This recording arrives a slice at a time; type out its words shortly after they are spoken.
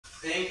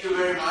Thank you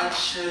very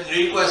much,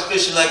 Enrico,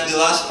 especially like the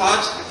last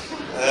part.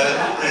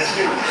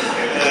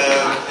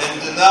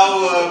 And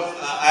now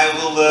I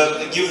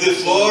will give the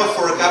floor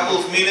for a couple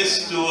of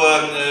minutes to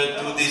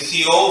the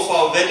CEO of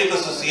our Vetek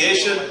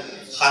Association,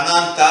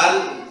 Hanan Tal.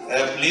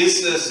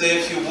 Please say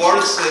a few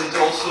words and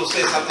also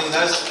say something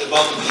nice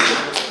about me.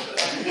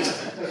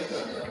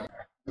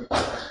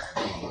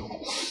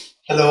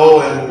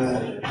 Hello,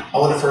 and I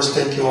want to first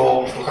thank you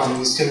all for coming,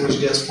 distinguished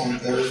guests from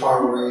very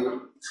far away,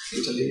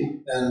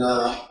 Italy, and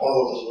all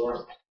over the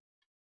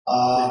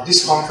world.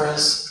 This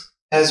conference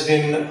has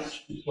been,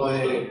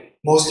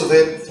 most of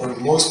it, for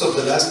most of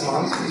the last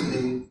month, has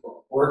been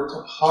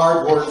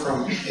hard work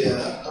from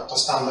Dr.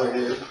 Standard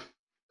here,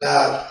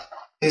 that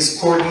is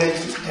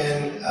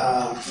coordinating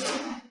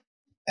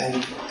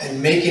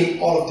and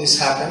making all of this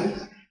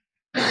happen.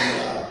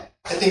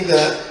 I think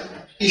the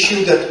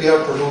issue that we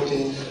are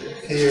promoting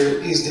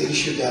here is the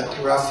issue that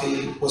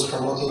Rafi was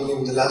promoting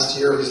in the last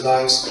year of his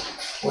life,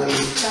 when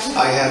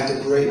I had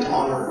the great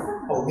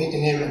honor of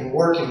meeting him and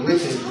working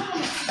with him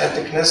at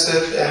the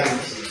Knesset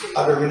and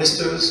other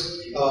ministers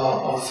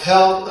of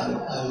health,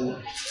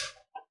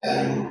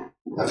 and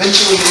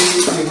eventually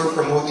we were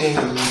promoting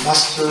a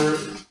master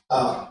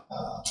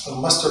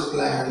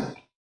plan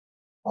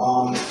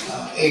on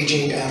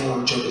aging and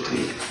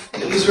longevity.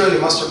 The Israeli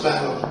master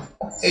plan of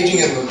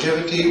aging and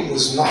longevity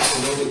was not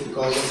promoted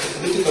because of the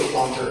political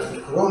counter and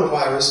the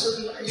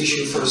coronavirus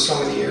issue for so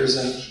many years,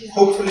 and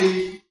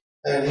hopefully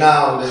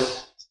now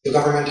that the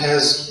government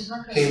has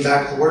came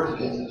back to work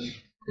again,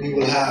 we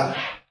will have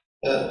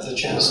the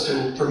chance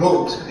to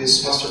promote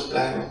this master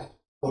plan of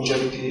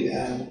longevity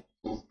and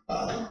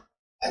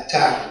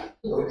attack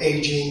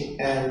aging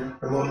and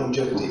promote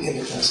longevity in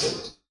the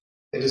Knesset.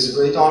 It is a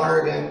great honor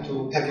again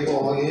to have you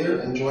all here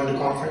and join the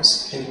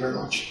conference. Thank you very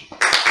much.